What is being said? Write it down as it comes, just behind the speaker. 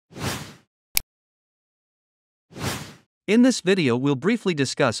In this video we'll briefly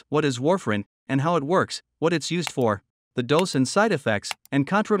discuss what is warfarin and how it works, what it's used for, the dose and side effects, and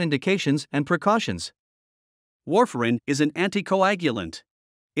contraindications and precautions. Warfarin is an anticoagulant.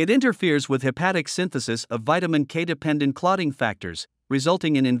 It interferes with hepatic synthesis of vitamin K-dependent clotting factors,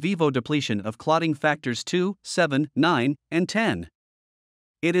 resulting in vivo depletion of clotting factors 2, 7, 9, and 10.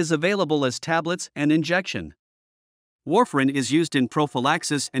 It is available as tablets and injection. Warfarin is used in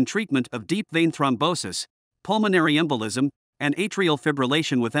prophylaxis and treatment of deep vein thrombosis, pulmonary embolism, and atrial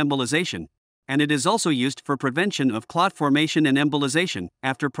fibrillation with embolization, and it is also used for prevention of clot formation and embolization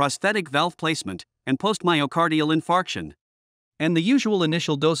after prosthetic valve placement and post-myocardial infarction. And the usual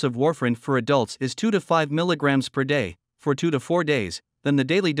initial dose of warfarin for adults is 2 to 5 mg per day, for 2 to 4 days, then the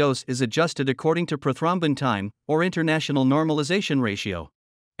daily dose is adjusted according to prothrombin time, or international normalization ratio.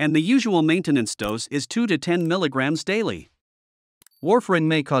 And the usual maintenance dose is 2 to 10 mg daily. Warfarin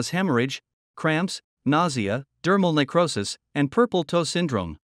may cause hemorrhage, cramps, nausea, dermal necrosis, and purple toe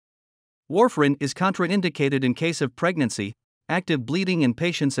syndrome. Warfarin is contraindicated in case of pregnancy, active bleeding in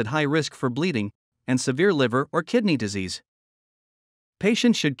patients at high risk for bleeding, and severe liver or kidney disease.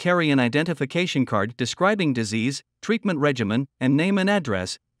 Patients should carry an identification card describing disease, treatment regimen, and name and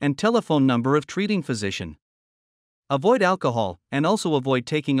address, and telephone number of treating physician. Avoid alcohol, and also avoid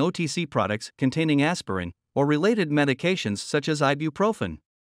taking OTC products containing aspirin or related medications such as ibuprofen.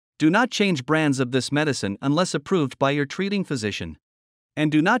 Do not change brands of this medicine unless approved by your treating physician.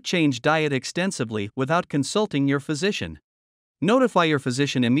 And do not change diet extensively without consulting your physician. Notify your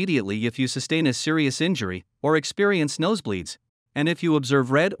physician immediately if you sustain a serious injury or experience nosebleeds, and if you observe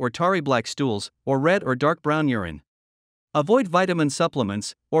red or tarry black stools or red or dark brown urine. Avoid vitamin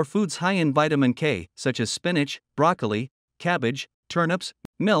supplements or foods high in vitamin K, such as spinach, broccoli, cabbage, turnips,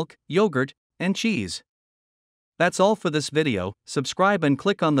 milk, yogurt, and cheese. That's all for this video. Subscribe and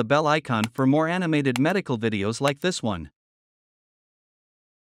click on the bell icon for more animated medical videos like this one.